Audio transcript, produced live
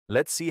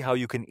Let's see how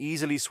you can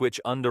easily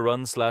switch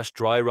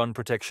Underrun/Dry Run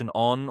protection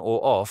on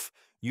or off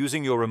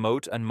using your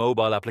remote and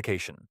mobile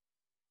application.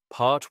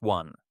 Part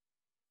 1.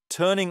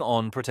 Turning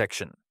on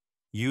protection.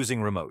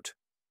 Using remote.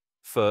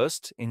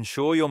 First,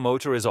 ensure your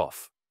motor is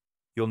off.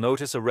 You'll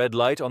notice a red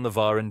light on the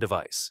Varun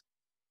device.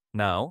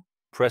 Now,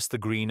 press the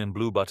green and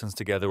blue buttons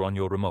together on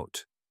your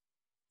remote.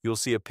 You'll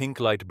see a pink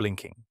light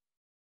blinking.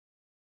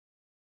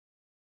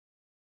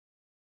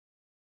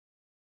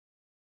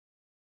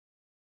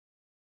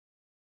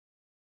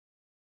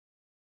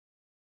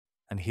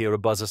 And hear a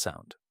buzzer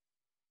sound.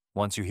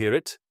 Once you hear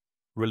it,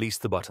 release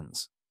the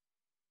buttons.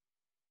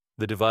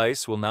 The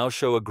device will now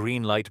show a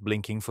green light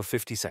blinking for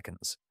 50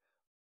 seconds,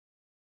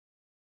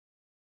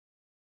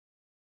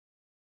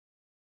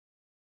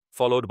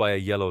 followed by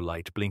a yellow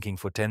light blinking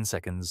for 10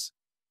 seconds,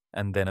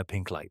 and then a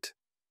pink light.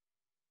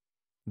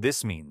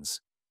 This means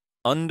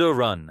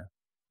Underrun,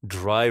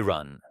 Dry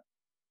Run.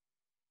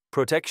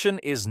 Protection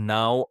is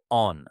now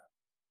on.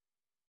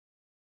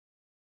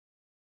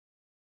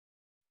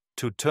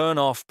 To turn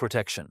off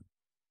protection,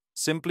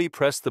 simply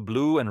press the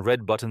blue and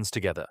red buttons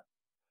together.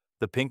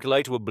 The pink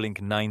light will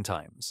blink 9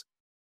 times,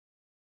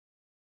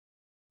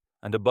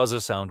 and a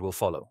buzzer sound will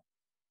follow.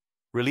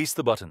 Release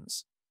the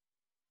buttons.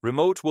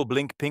 Remote will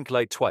blink pink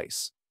light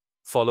twice,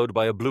 followed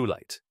by a blue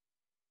light.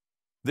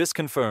 This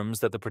confirms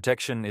that the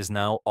protection is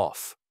now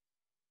off.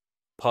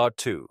 Part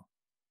 2.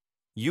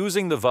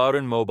 Using the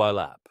Varun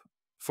mobile app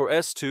for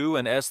S2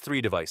 and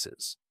S3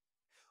 devices.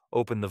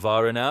 Open the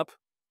Varun app,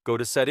 go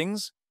to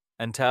Settings,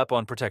 and tap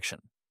on Protection.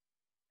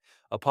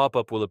 A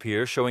pop-up will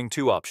appear showing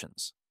 2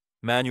 options,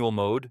 Manual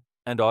Mode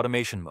and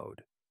Automation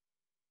Mode.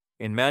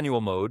 In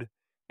Manual Mode,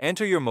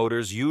 enter your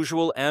motor's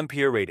usual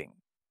ampere rating,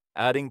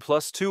 adding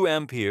 +2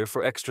 ampere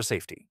for extra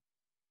safety.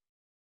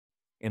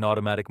 In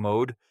Automatic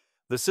Mode,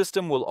 the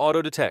system will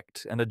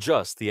auto-detect and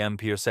adjust the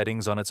ampere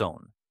settings on its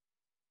own.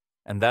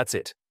 And that's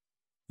it.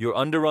 Your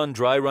Underrun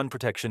Dry Run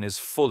protection is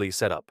fully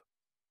set up.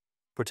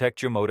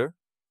 Protect your motor,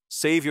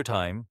 save your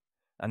time,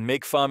 and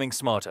make farming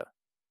smarter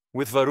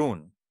with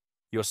Varun,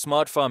 your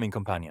smart farming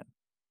companion.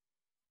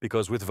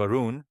 Because with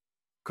Varun,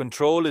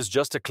 control is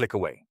just a click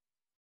away.